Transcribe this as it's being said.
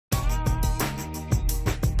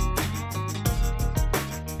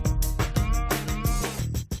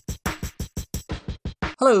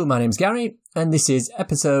Hello, my name's Gary, and this is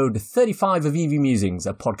episode 35 of EV Musings,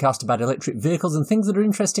 a podcast about electric vehicles and things that are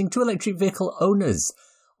interesting to electric vehicle owners.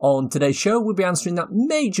 On today's show, we'll be answering that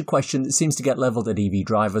major question that seems to get levelled at EV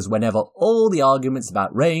drivers whenever all the arguments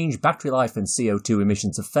about range, battery life and CO2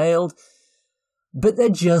 emissions have failed, but they're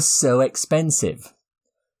just so expensive.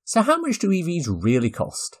 So how much do EVs really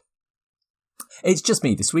cost? It's just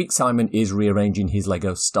me this week. Simon is rearranging his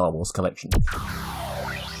Lego Star Wars collection.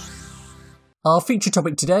 Our feature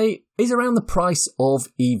topic today is around the price of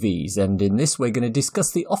EVs, and in this we're going to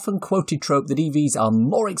discuss the often quoted trope that EVs are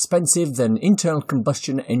more expensive than internal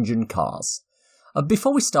combustion engine cars.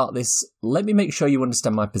 Before we start this, let me make sure you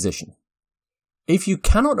understand my position. If you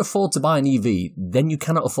cannot afford to buy an EV, then you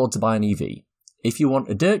cannot afford to buy an EV. If you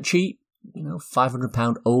want a dirt cheap,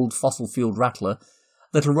 £500 old fossil-fueled rattler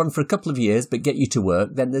that'll run for a couple of years but get you to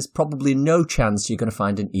work, then there's probably no chance you're going to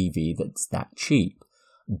find an EV that's that cheap.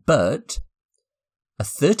 But a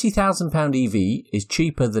 £30,000 EV is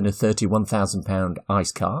cheaper than a £31,000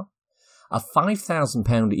 ICE car. A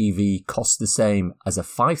 £5,000 EV costs the same as a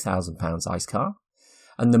 £5,000 ICE car.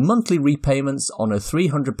 And the monthly repayments on a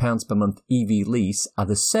 £300 per month EV lease are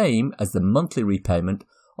the same as the monthly repayment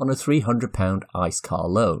on a £300 ICE car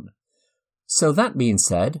loan. So that being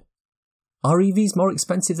said, are EVs more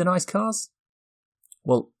expensive than ICE cars?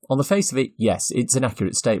 Well, on the face of it, yes, it's an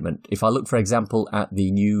accurate statement. If I look, for example, at the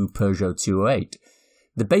new Peugeot 208,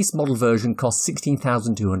 the base model version costs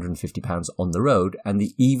 £16,250 on the road, and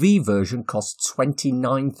the EV version costs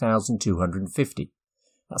 £29,250.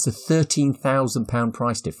 That's a £13,000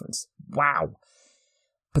 price difference. Wow!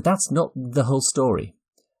 But that's not the whole story.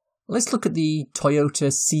 Let's look at the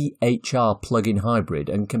Toyota CHR plug-in hybrid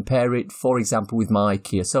and compare it, for example, with my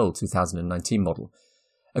Kia Soul 2019 model.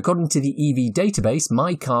 According to the EV database,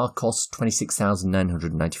 my car costs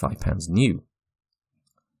 £26,995 new.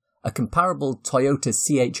 A comparable Toyota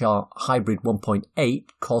CHR Hybrid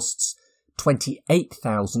 1.8 costs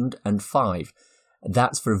 £28,005.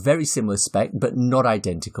 That's for a very similar spec, but not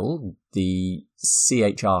identical. The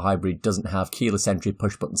CHR Hybrid doesn't have keyless entry,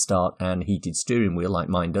 push-button start, and heated steering wheel like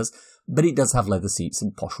mine does, but it does have leather seats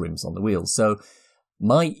and posh rims on the wheels. So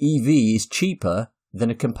my EV is cheaper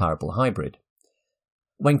than a comparable hybrid.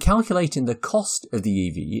 When calculating the cost of the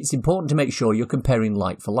EV, it's important to make sure you're comparing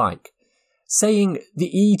like for like. Saying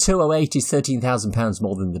the E208 is £13,000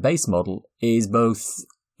 more than the base model is both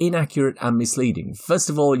inaccurate and misleading. First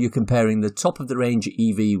of all, you're comparing the top-of-the-range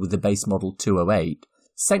EV with the base model 208.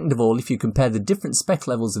 Second of all, if you compare the different spec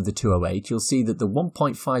levels of the 208, you'll see that the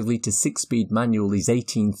 1.5-litre 6-speed manual is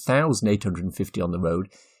 £18,850 on the road,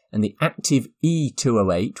 and the active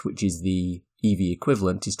E208, which is the EV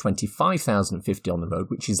equivalent, is £25,050 on the road,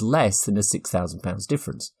 which is less than a £6,000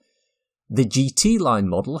 difference. The GT line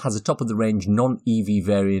model has a top-of-the-range non-EV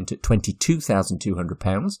variant at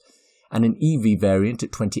 £22,200 and an EV variant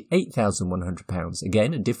at £28,100.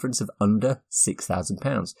 Again, a difference of under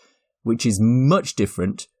 £6,000, which is much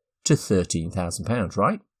different to £13,000,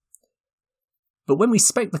 right? But when we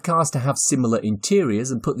spec the cars to have similar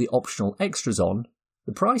interiors and put the optional extras on,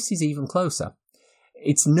 the price is even closer.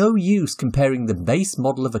 It's no use comparing the base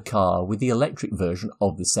model of a car with the electric version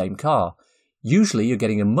of the same car. Usually you're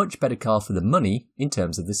getting a much better car for the money in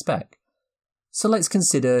terms of the spec. So let's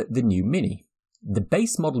consider the new Mini. The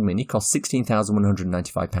base model Mini costs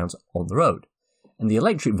 £16,195 on the road, and the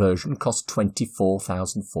electric version costs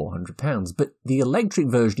 £24,400. But the electric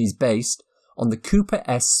version is based on the Cooper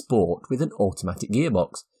S Sport with an automatic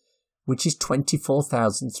gearbox, which is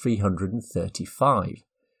 £24,335.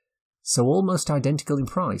 So almost identical in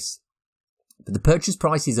price. But the purchase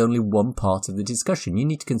price is only one part of the discussion. You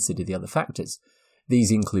need to consider the other factors.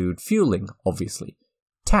 These include fueling, obviously,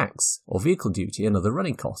 tax or vehicle duty and other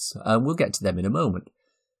running costs, and we'll get to them in a moment.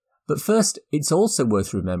 But first, it's also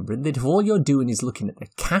worth remembering that if all you're doing is looking at the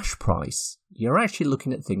cash price, you're actually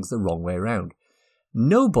looking at things the wrong way around.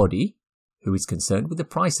 Nobody who is concerned with the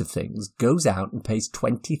price of things goes out and pays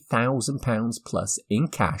 £20,000 plus in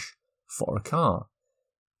cash for a car.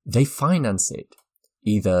 They finance it,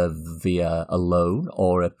 either via a loan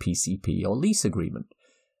or a PCP or lease agreement.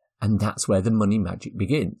 And that's where the money magic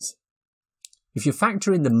begins. If you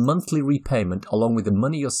factor in the monthly repayment along with the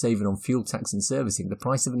money you're saving on fuel tax and servicing, the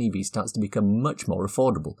price of an EV starts to become much more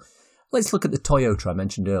affordable. Let's look at the Toyota I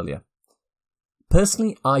mentioned earlier.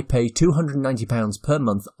 Personally, I pay £290 per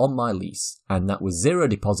month on my lease, and that was zero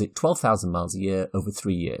deposit, 12,000 miles a year over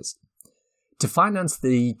 3 years. To finance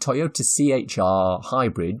the Toyota CHR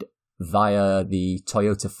Hybrid via the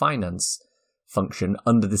Toyota Finance function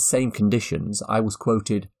under the same conditions, I was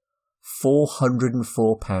quoted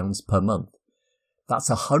 £404 per month. That's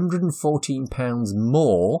 £114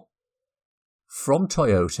 more from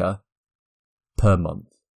Toyota per month.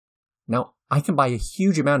 Now, I can buy a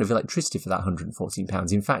huge amount of electricity for that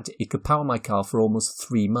 £114. In fact, it could power my car for almost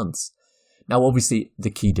 3 months. Now, obviously, the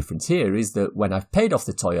key difference here is that when I've paid off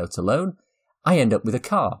the Toyota loan, I end up with a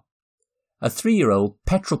car. A 3-year-old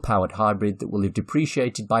petrol-powered hybrid that will have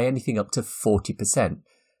depreciated by anything up to 40%.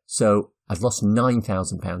 So I've lost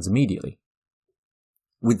 £9,000 immediately.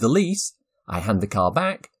 With the lease, I hand the car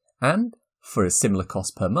back and, for a similar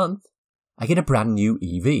cost per month, I get a brand new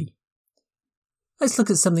EV. Let's look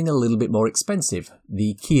at something a little bit more expensive,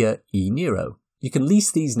 the Kia e-Niro. You can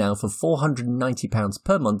lease these now for £490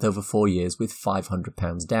 per month over 4 years with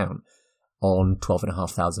 £500 down on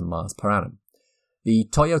 12,500 miles per annum. The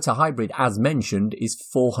Toyota Hybrid, as mentioned, is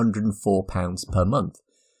 £404 per month.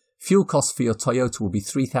 Fuel costs for your Toyota will be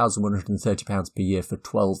 £3,130 per year for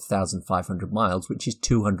 12,500 miles, which is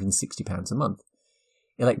 £260 a month.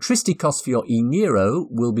 Electricity costs for your e-Niro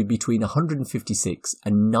will be between £156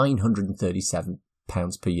 and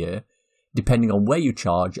 £937 per year, depending on where you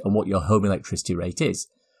charge and what your home electricity rate is.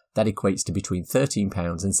 That equates to between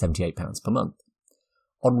 £13 and £78 per month.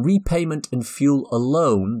 On repayment and fuel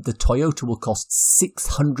alone, the Toyota will cost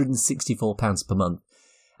 £664 per month,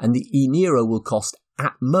 and the e-Niro will cost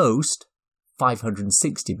at most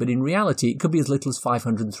 £560, but in reality it could be as little as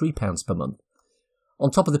 £503 per month.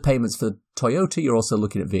 On top of the payments for Toyota, you're also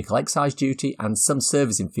looking at vehicle excise duty and some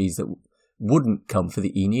servicing fees that wouldn't come for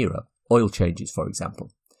the e-Niro, oil changes for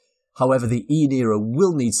example. However, the e-Niro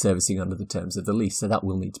will need servicing under the terms of the lease, so that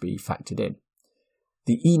will need to be factored in.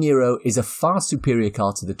 The e-Niro is a far superior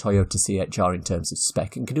car to the Toyota CHR in terms of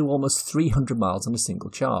spec and can do almost 300 miles on a single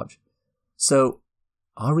charge. So,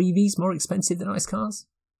 are EVs more expensive than ICE cars?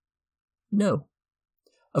 No.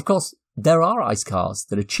 Of course, there are ICE cars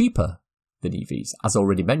that are cheaper than EVs. As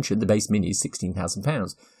already mentioned, the base Mini is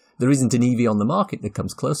 £16,000. There isn't an EV on the market that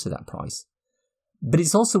comes close to that price. But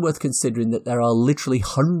it's also worth considering that there are literally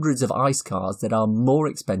hundreds of ICE cars that are more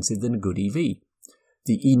expensive than a good EV.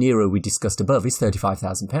 The e-Niro we discussed above is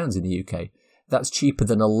 £35,000 in the UK. That's cheaper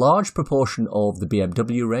than a large proportion of the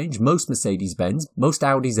BMW range, most Mercedes-Benz, most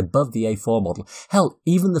Audis above the A4 model. Hell,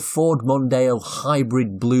 even the Ford Mondeo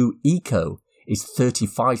Hybrid Blue Eco is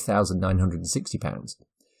 £35,960.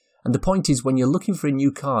 And the point is, when you're looking for a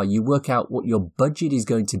new car, you work out what your budget is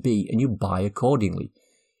going to be and you buy accordingly.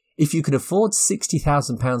 If you can afford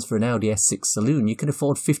 £60,000 for an Audi S6 Saloon, you can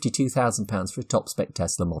afford £52,000 for a top-spec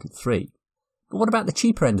Tesla Model 3. But what about the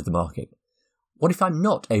cheaper end of the market? What if I'm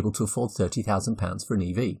not able to afford £30,000 for an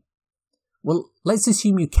EV? Well, let's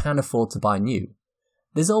assume you can afford to buy new.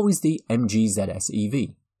 There's always the MG ZS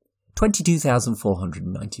EV.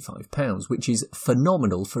 £22,495, which is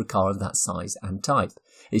phenomenal for a car of that size and type.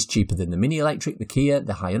 It's cheaper than the Mini Electric, the Kia,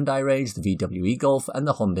 the Hyundai range, the VW e-Golf and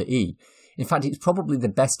the Honda E. In fact, it's probably the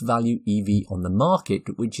best value EV on the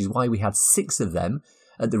market, which is why we had 6 of them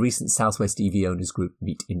at the recent Southwest EV Owners Group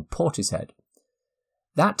meet in Portishead.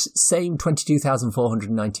 That same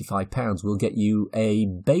 £22,495 will get you a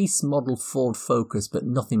base model Ford Focus, but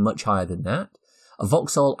nothing much higher than that, a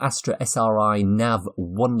Vauxhall Astra SRI NAV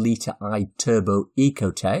 1-litre I-Turbo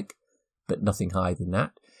Ecotec, but nothing higher than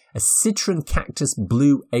that, a Citroën Cactus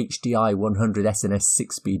Blue HDI 100 SNS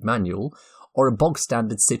 6-speed manual, or a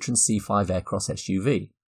bog-standard Citroën C5 Aircross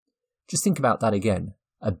SUV. Just think about that again.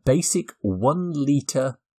 A basic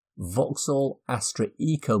 1-litre Vauxhall Astra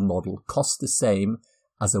Eco model costs the same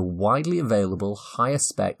as a widely available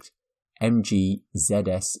higher-spec MG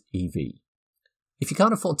ZS EV. If you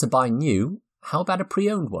can't afford to buy new, how about a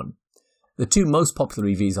pre-owned one? The 2 most popular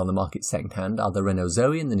EVs on the market second-hand are the Renault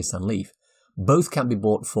Zoe and the Nissan Leaf. Both can be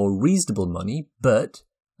bought for reasonable money, but,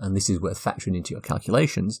 and this is worth factoring into your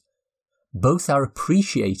calculations, both are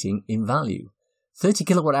appreciating in value. 30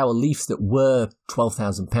 kilowatt-hour Leafs that were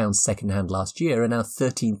 £12,000 second-hand last year are now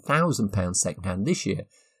 £13,000 second-hand this year,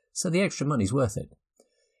 so the extra money's worth it.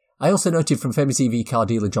 I also noted from famous EV car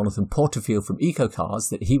dealer Jonathan Porterfield from EcoCars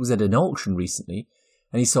that he was at an auction recently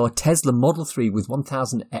and he saw a Tesla Model 3 with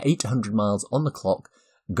 1,800 miles on the clock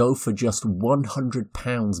go for just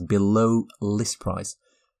 £100 below list price,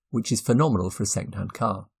 which is phenomenal for a second-hand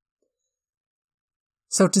car.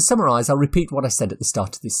 So to summarise, I'll repeat what I said at the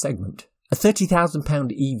start of this segment. A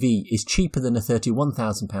 £30,000 EV is cheaper than a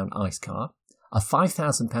 £31,000 ICE car. A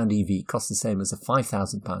 £5,000 EV costs the same as a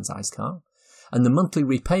 £5,000 ICE car. And the monthly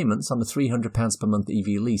repayments on a £300 per month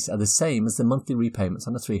EV lease are the same as the monthly repayments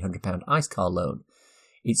on a £300 ICE car loan.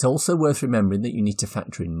 It's also worth remembering that you need to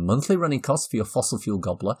factor in monthly running costs for your fossil fuel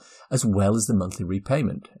gobbler as well as the monthly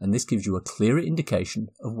repayment, and this gives you a clearer indication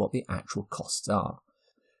of what the actual costs are.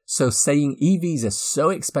 So saying EVs are so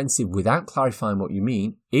expensive without clarifying what you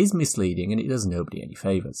mean is misleading and it does nobody any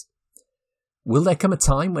favours. Will there come a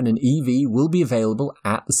time when an EV will be available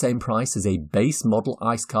at the same price as a base model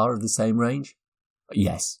ICE car of the same range?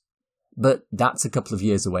 Yes. But that's a couple of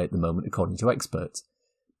years away at the moment, according to experts.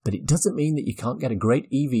 But it doesn't mean that you can't get a great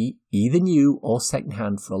EV, either new or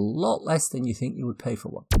second-hand, for a lot less than you think you would pay for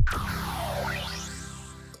one.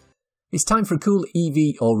 It's time for a cool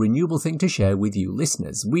EV or renewable thing to share with you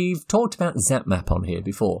listeners. We've talked about ZapMap on here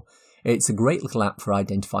before. It's a great little app for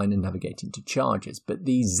identifying and navigating to chargers, but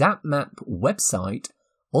the ZapMap website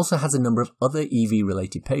also has a number of other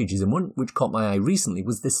EV-related pages, and one which caught my eye recently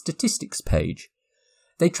was the statistics page.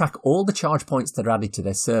 They track all the charge points that are added to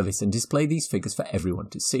their service and display these figures for everyone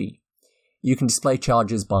to see. You can display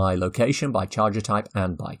chargers by location, by charger type,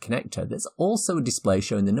 and by connector. There's also a display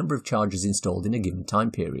showing the number of chargers installed in a given time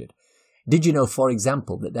period. Did you know, for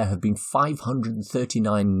example, that there have been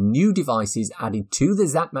 539 new devices added to the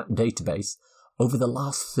ZapMap database over the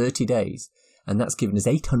last 30 days, and that's given us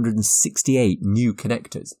 868 new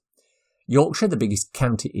connectors. Yorkshire, the biggest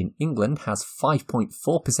county in England, has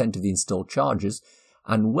 5.4% of the installed chargers,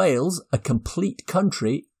 and Wales, a complete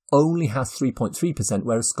country, only has 3.3%,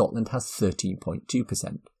 whereas Scotland has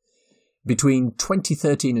 13.2%. Between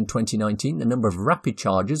 2013 and 2019, the number of rapid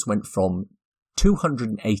chargers went from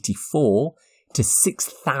 284 to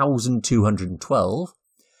 6,212,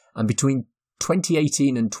 and between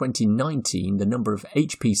 2018 and 2019, the number of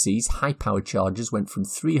HPCs, high-powered chargers, went from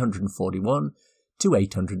 341 to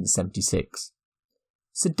 876.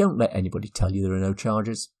 So don't let anybody tell you there are no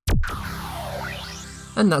chargers.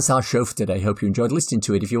 And that's our show for today. Hope you enjoyed listening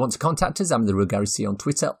to it. If you want to contact us, I'm the real Gary C on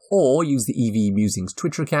Twitter, or use the EV Musings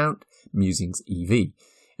Twitter account, Musings EV.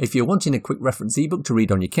 If you're wanting a quick reference ebook to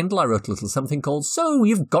read on your Kindle, I wrote a little something called So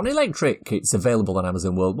You've Gone Electric. It's available on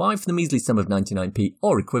Amazon worldwide for the measly sum of 99p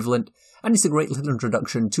or equivalent, and it's a great little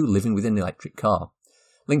introduction to living with an electric car.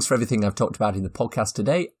 Links for everything I've talked about in the podcast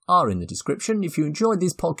today are in the description. If you enjoyed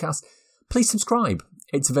this podcast, please subscribe.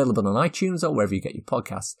 It's available on iTunes or wherever you get your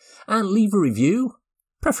podcasts. And leave a review,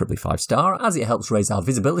 preferably 5-star, as it helps raise our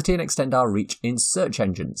visibility and extend our reach in search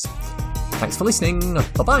engines. Thanks for listening.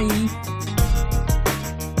 Bye-bye.